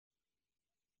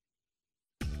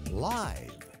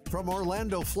Live from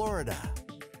Orlando, Florida,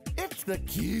 it's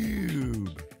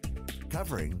theCUBE.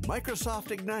 Covering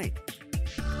Microsoft Ignite.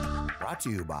 Brought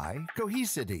to you by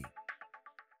Cohesity.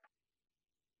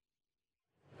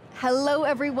 Hello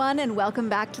everyone and welcome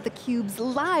back to theCUBE's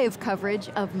live coverage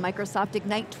of Microsoft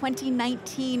Ignite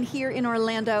 2019 here in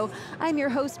Orlando. I'm your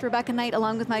host, Rebecca Knight,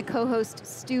 along with my co-host,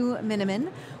 Stu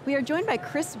Miniman. We are joined by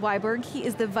Chris Wiborg. He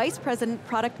is the Vice President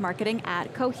Product Marketing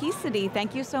at Cohesity.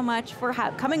 Thank you so much for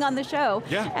coming on the show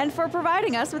and for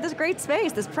providing us with this great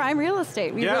space, this prime real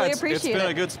estate. We really appreciate it. It's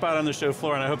been a good spot on the show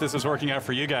floor, and I hope this is working out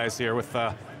for you guys here with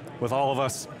all of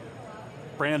us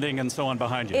branding and so on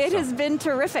behind you. It has been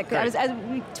terrific.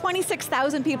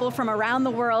 26,000 people from around the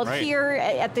world here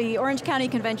at the Orange County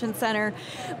Convention Center.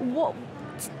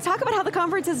 Talk about how the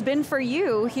conference has been for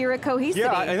you here at Cohesity.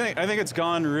 Yeah, I think it's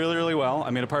gone really, really well.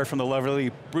 I mean, apart from the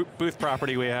lovely booth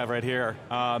property we have right here,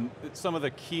 some of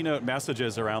the keynote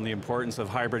messages around the importance of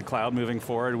hybrid cloud moving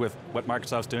forward with what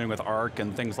Microsoft's doing with Arc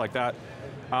and things like that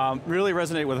really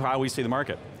resonate with how we see the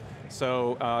market.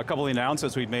 So a couple of the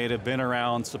announcements we've made have been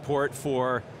around support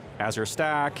for Azure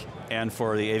Stack and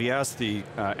for the AVS, the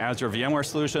Azure VMware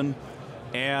solution.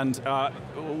 And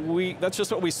that's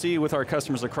just what we see with our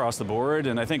customers across the board,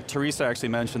 and I think Teresa actually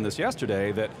mentioned this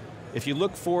yesterday, that if you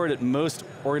look forward at most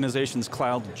organizations'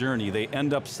 cloud journey, they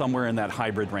end up somewhere in that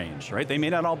hybrid range, right? They may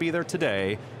not all be there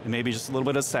today, and maybe just a little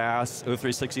bit of SaaS,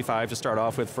 O365 to start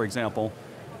off with, for example.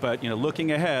 But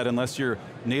looking ahead, unless you're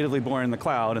natively born in the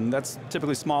cloud, and that's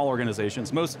typically small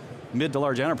organizations, most mid to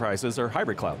large enterprises are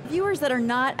hybrid cloud. Viewers that are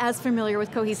not as familiar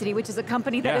with Cohesity, which is a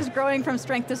company that is growing from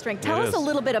strength to strength, tell us a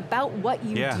little bit about what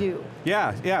you do.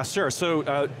 Yeah, sure.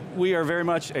 So we are very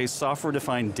much a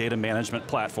software-defined data management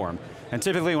platform. And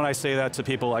typically when I say that to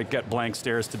people, I get blank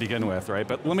stares to begin with, right?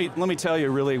 But let me tell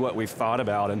you really what we've thought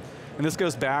about, and this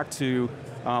goes back to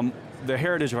the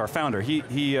heritage of our founder.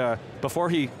 Before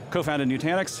he co-founded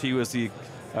Nutanix, he was the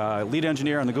lead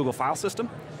engineer on the Google file system.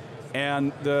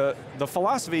 And the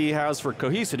philosophy he has for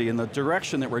Cohesity and the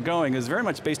direction that we're going is very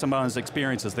much based on his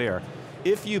experiences there.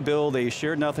 If you build a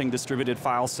shared nothing distributed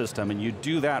file system and you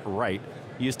do that right,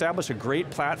 you establish a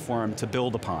great platform to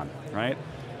build upon, right?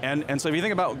 And so if you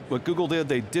think about what Google did,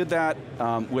 they did that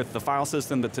with the file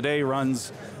system that today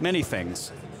runs many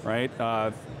things, right?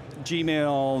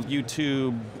 Gmail,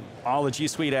 YouTube, all the G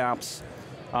Suite apps.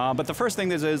 But the first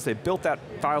thing is they built that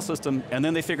file system and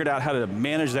then they figured out how to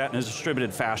manage that in a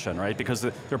distributed fashion, right? Because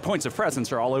their points of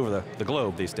presence are all over the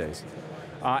globe these days.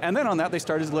 And then on that they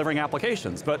started delivering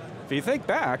applications. But if you think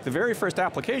back, the very first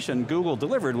application Google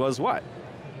delivered was what?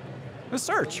 It was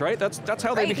search, right? That's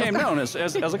how they became known as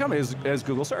a company, as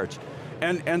Google Search.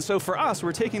 And so for us,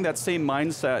 we're taking that same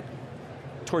mindset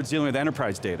towards dealing with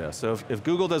enterprise data. So if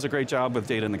Google does a great job with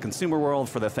data in the consumer world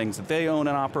for the things that they own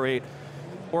and operate,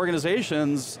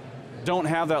 organizations don't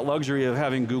have that luxury of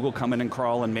having Google come in and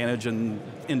crawl and manage and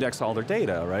index all their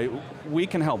data, right? We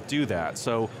can help do that.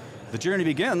 So the journey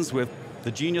begins with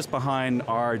the genius behind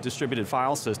our distributed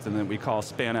file system that we call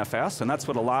SpanFS, and that's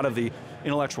what a lot of the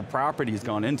intellectual property has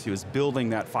gone into, is building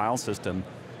that file system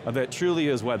that truly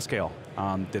is web scale.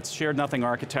 It's shared nothing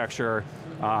architecture,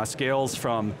 scales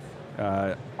from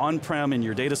on-prem in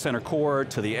your data center core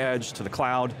to the edge to the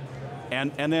cloud,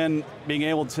 and then being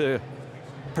able to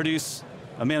produce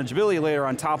a manageability layer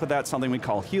on top of that, something we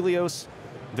call Helios,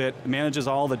 that manages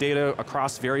all the data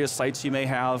across various sites you may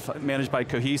have, managed by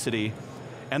Cohesity.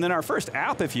 And then our first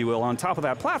app, if you will, on top of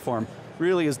that platform,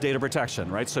 really is data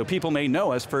protection, right? So people may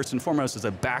know us first and foremost as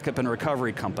a backup and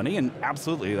recovery company, and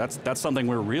absolutely, that's something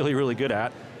we're really, really good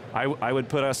at. I would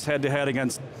put us head to head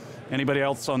against anybody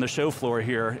else on the show floor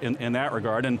here in that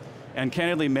regard, and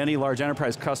candidly, many large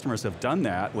enterprise customers have done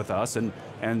that with us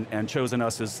and chosen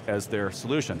us as their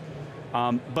solution.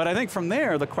 But I think from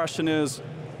there, the question is,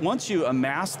 once you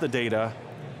amass the data,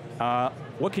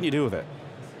 what can you do with it?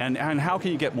 And how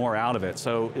can you get more out of it?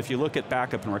 So if you look at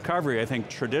backup and recovery, I think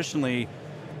traditionally,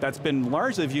 that's been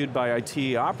largely viewed by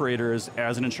IT operators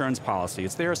as an insurance policy.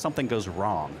 It's there if something goes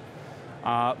wrong.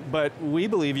 But we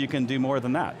believe you can do more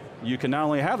than that. You can not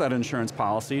only have that insurance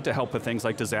policy to help with things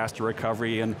like disaster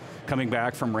recovery and coming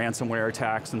back from ransomware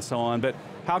attacks and so on, but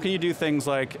how can you do things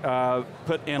like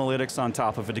put analytics on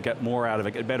top of it to get more out of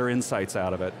it, get better insights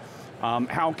out of it?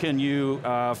 How can you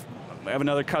have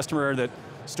another customer that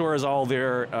stores all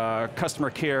their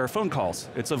customer care phone calls?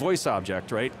 It's a voice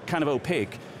object, right? Kind of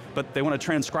opaque, but they want to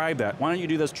transcribe that. Why don't you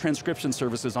do those transcription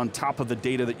services on top of the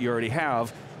data that you already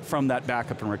have from that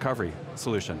backup and recovery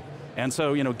solution? And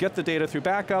so, get the data through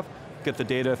backup, get the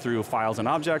data through files and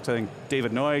objects. I think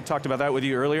David Noy talked about that with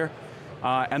you earlier.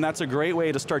 And that's a great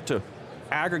way to start to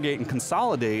aggregate and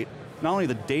consolidate not only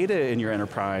the data in your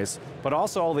enterprise, but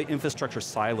also all the infrastructure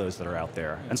silos that are out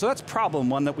there. And so that's problem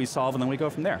one that we solve, and then we go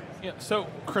from there. Yeah, so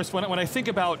Chris, when I think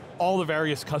about all the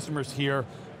various customers here,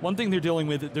 one thing they're dealing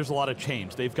with, there's a lot of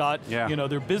change. They've got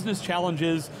their business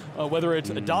challenges, whether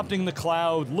it's adopting the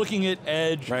cloud, looking at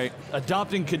edge,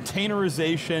 adopting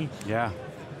containerization.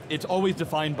 It's always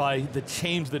defined by the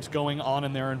change that's going on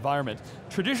in their environment.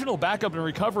 Traditional backup and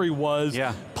recovery was,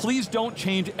 please don't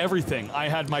change everything. I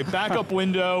had my backup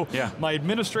window, my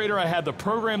administrator, I had the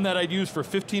program that I'd used for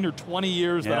 15 or 20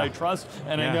 years that I trust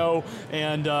and I know,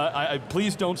 and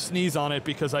please don't sneeze on it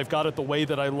because I've got it the way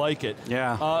that I like it.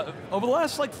 Over the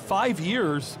last 5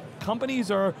 years,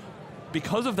 companies are,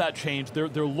 because of that change, they're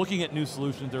looking at new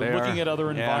solutions, they're looking at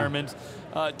other environments.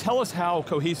 Tell us how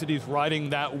Cohesity is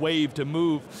riding that wave to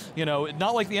move.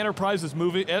 Not like the enterprises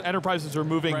are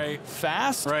moving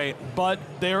fast, but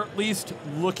they're at least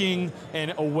looking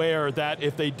and aware that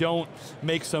if they don't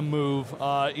make some move,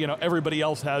 everybody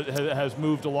else has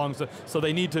moved along, so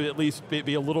they need to at least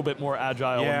be a little bit more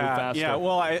agile and move faster. Yeah,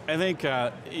 well, I think,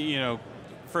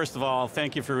 first of all,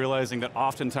 thank you for realizing that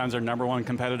oftentimes our number one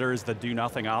competitor is the do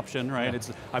nothing option,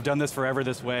 right? I've done this forever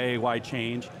this way, why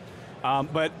change?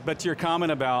 But to your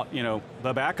comment about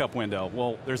the backup window,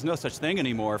 well, there's no such thing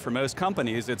anymore. For most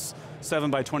companies, it's 7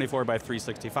 by 24 by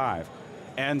 365.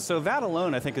 And so that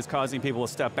alone, I think, is causing people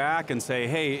to step back and say,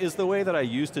 hey, is the way that I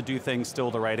used to do things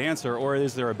still the right answer, or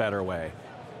is there a better way?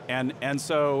 And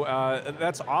so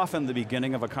that's often the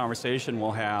beginning of a conversation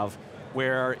we'll have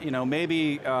where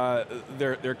maybe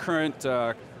their current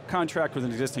contract with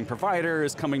an existing provider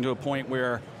is coming to a point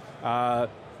where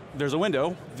there's a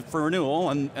window for renewal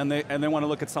and they want to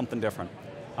look at something different.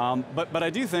 But I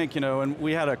do think, and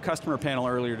we had a customer panel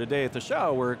earlier today at the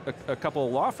show where a couple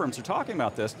of law firms are talking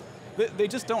about this. They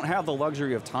just don't have the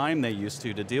luxury of time they used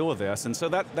to deal with this, and so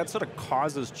that sort of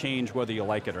causes change whether you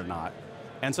like it or not.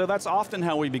 And so that's often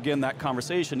how we begin that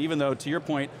conversation, even though, to your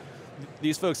point,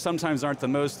 these folks sometimes aren't the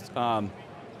most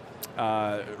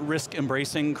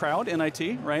risk-embracing crowd in IT,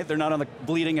 right? They're not on the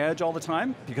bleeding edge all the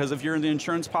time, because if you're in the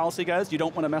insurance policy, guys, you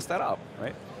don't want to mess that up,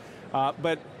 right?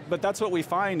 But that's what we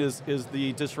find is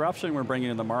the disruption we're bringing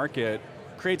to the market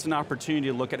creates an opportunity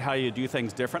to look at how you do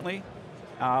things differently.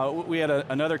 We had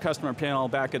another customer panel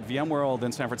back at VMworld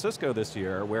in San Francisco this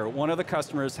year, where one of the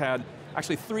customers had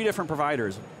actually 3 different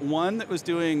providers. One that was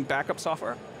doing backup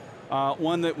software,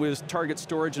 one that was target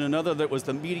storage, and another that was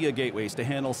the media gateways to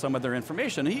handle some of their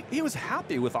information. He was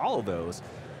happy with all of those.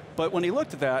 But when he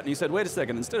looked at that, and he said, wait a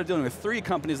second, instead of dealing with 3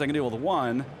 companies, I can deal with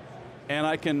 1, and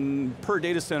I can, per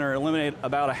data center, eliminate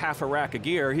about a half a rack of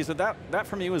gear. He said that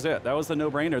for me was it. That was the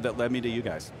no-brainer that led me to you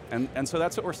guys. And so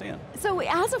that's what we're seeing. So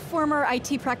as a former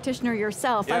IT practitioner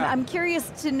yourself, I'm curious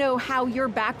to know how your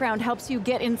background helps you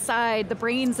get inside the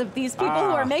brains of these people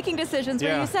who are making decisions,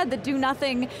 where you said the do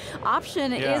nothing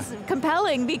option is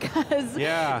compelling because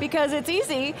it's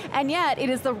easy, and yet it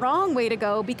is the wrong way to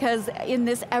go, because in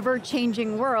this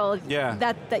ever-changing world,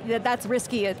 that's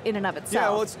risky in and of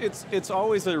itself. Yeah, well, it's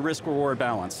always a risk-reward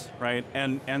balance, right?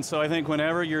 And so I think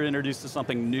whenever you're introduced to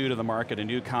something new to the market, a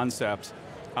new concept,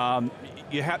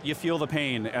 you feel the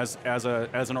pain as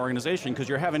an organization, because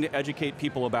you're having to educate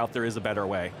people about there is a better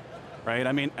way, right?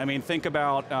 I mean, think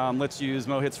about, let's use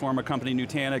Mohit's former company,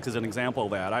 Nutanix, as an example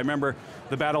of that. I remember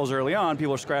the battles early on,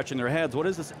 people are scratching their heads, what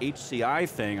is this HCI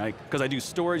thing? Because I do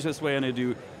storage this way, and I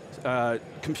do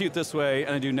compute this way,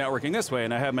 and I do networking this way,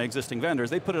 and I have my existing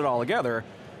vendors. They put it all together,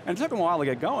 and it took them a while to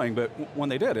get going, but when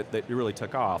they did, it really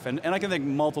took off. And I can think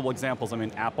multiple examples, I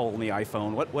mean, Apple and the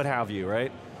iPhone, what have you,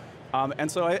 right?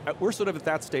 And so we're sort of at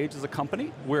that stage as a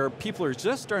company where people are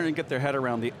just starting to get their head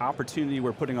around the opportunity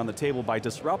we're putting on the table by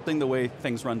disrupting the way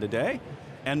things run today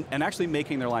and actually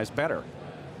making their lives better.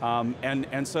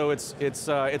 And so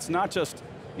it's not just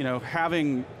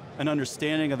having an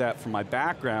understanding of that from my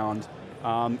background,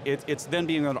 it's then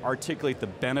being able to articulate the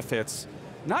benefits,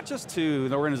 not just to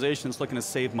the organizations looking to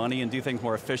save money and do things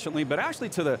more efficiently, but actually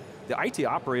to the IT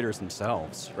operators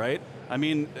themselves, right? I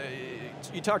mean,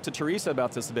 you talked to Teresa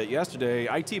about this a bit yesterday.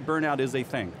 IT burnout is a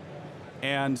thing.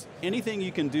 And anything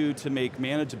you can do to make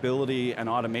manageability and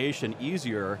automation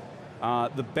easier,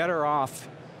 the better off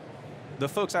the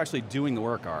folks actually doing the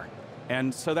work are.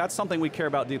 And so that's something we care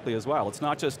about deeply as well. It's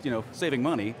not just saving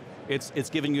money, it's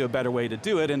giving you a better way to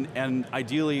do it, and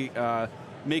ideally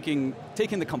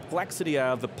taking the complexity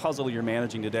out of the puzzle you're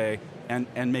managing today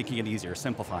and making it easier,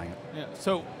 simplifying it. Yeah.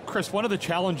 So, Chris, one of the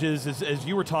challenges is, as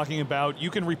you were talking about, you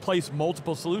can replace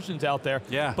multiple solutions out there,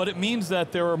 but it means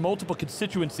that there are multiple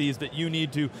constituencies that you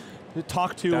need to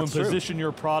talk to and position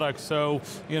your product. So,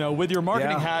 with your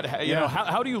marketing hat,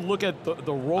 how do you look at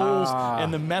the roles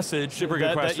and the message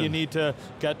that you need to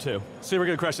get to? Super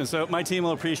good question. So my team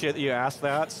will appreciate that you asked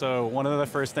that. So one of the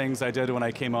first things I did when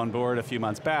I came on board a few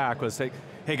months back was say,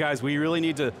 hey guys, we really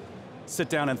need to sit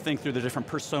down and think through the different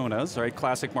personas, right?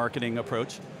 Classic marketing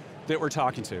approach that we're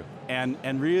talking to,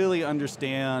 and really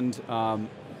understand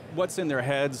what's in their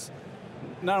heads,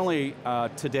 not only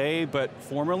today, but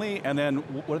formerly, and then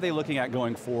what are they looking at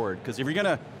going forward? Because if you're going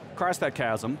to cross that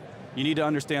chasm, you need to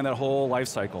understand that whole life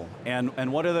cycle,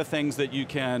 and what are the things that you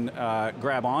can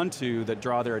grab onto that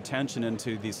draw their attention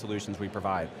into these solutions we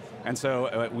provide. And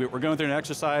so we're going through an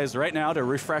exercise right now to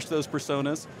refresh those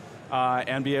personas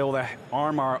and be able to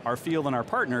arm our field and our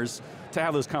partners to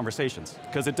have those conversations,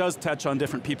 because it does touch on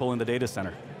different people in the data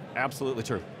center. Absolutely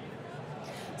true.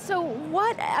 So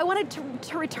I wanted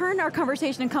to return our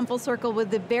conversation and come full circle with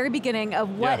the very beginning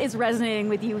of what is resonating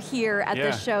with you here at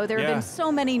this show. There have been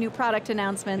so many new product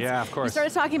announcements. Yeah, of course. You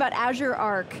started talking about Azure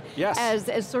Arc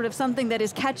as sort of something that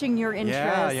is catching your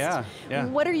interest. Yeah.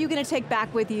 What are you going to take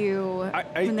back with you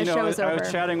when the show is over? I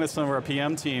was chatting with some of our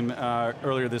PM team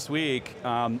earlier this week.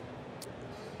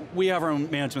 We have our own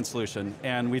management solution,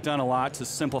 and we've done a lot to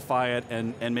simplify it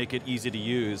and make it easy to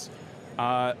use.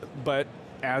 But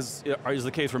as is the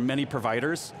case for many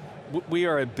providers, we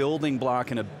are a building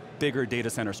block in a bigger data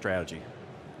center strategy.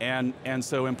 And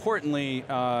so importantly,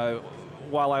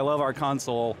 while I love our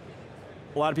console,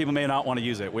 a lot of people may not want to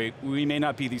use it. We may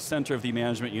not be the center of the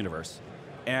management universe.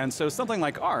 And so something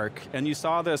like Arc, and you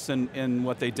saw this in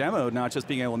what they demoed, not just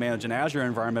being able to manage an Azure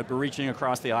environment, but reaching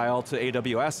across the aisle to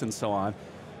AWS and so on.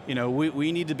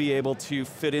 We need to be able to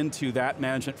fit into that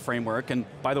management framework, and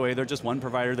by the way, they're just one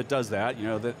provider that does that.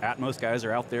 The Atmos guys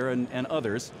are out there and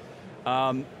others.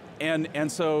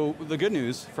 And so the good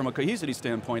news from a Cohesity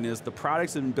standpoint is the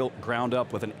products have been built ground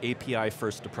up with an API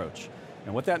first approach.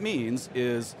 And what that means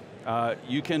is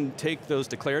you can take those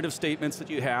declarative statements that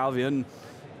you have in,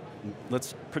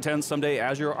 let's pretend someday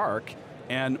Azure Arc,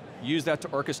 and use that to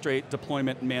orchestrate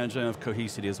deployment and management of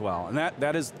Cohesity as well. And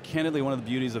that is candidly one of the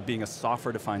beauties of being a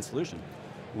software-defined solution.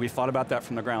 We thought about that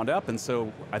from the ground up, and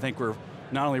so I think we're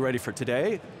not only ready for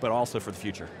today, but also for the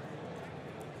future.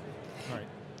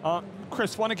 All right.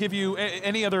 Chris, want to give you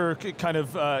any other kind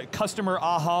of customer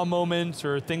aha moments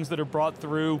or things that are brought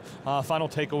through, final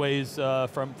takeaways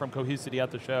from Cohesity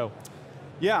at the show?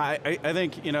 Yeah, I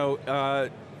think,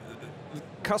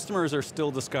 customers are still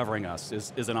discovering us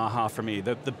is an aha for me.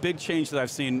 The big change that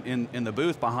I've seen in the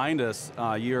booth behind us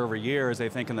year over year is I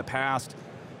think in the past,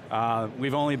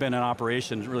 we've only been in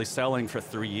operation really selling for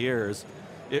 3 years.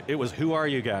 It was who are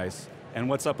you guys and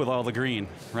what's up with all the green,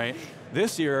 right?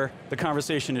 This year, the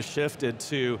conversation has shifted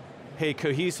to, hey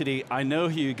Cohesity, I know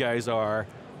who you guys are.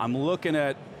 I'm looking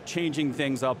at changing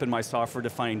things up in my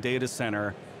software-defined data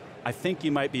center. I think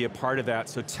you might be a part of that,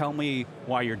 so tell me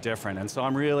why you're different. And so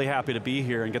I'm really happy to be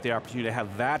here and get the opportunity to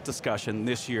have that discussion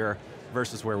this year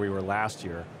versus where we were last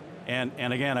year. And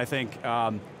again, I think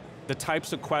the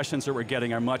types of questions that we're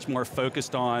getting are much more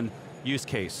focused on use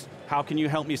case. How can you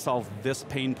help me solve this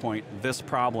pain point, this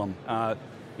problem?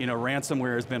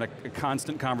 Ransomware has been a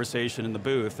constant conversation in the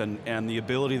booth, and the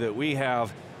ability that we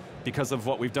have because of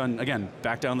what we've done, again,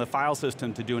 back down the file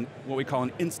system to do what we call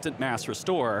an instant mass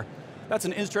restore. That's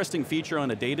an interesting feature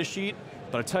on a data sheet,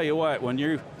 but I tell you what, when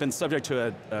you've been subject to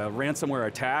a ransomware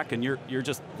attack and you're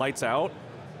just lights out,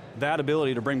 that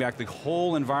ability to bring back the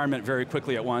whole environment very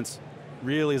quickly at once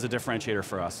really is a differentiator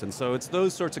for us. And so it's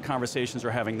those sorts of conversations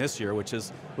we're having this year, which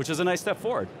is a nice step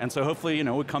forward. And so hopefully,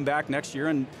 we come back next year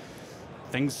and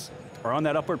things are on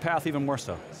that upward path even more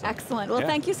so. Excellent. Well,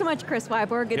 thank you so much, Chris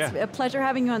Wiborg. It's a pleasure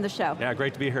having you on the show. Yeah,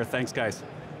 great to be here. Thanks, guys.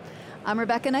 I'm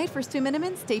Rebecca Knight for Stu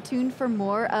Miniman. Stay tuned for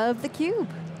more of theCUBE.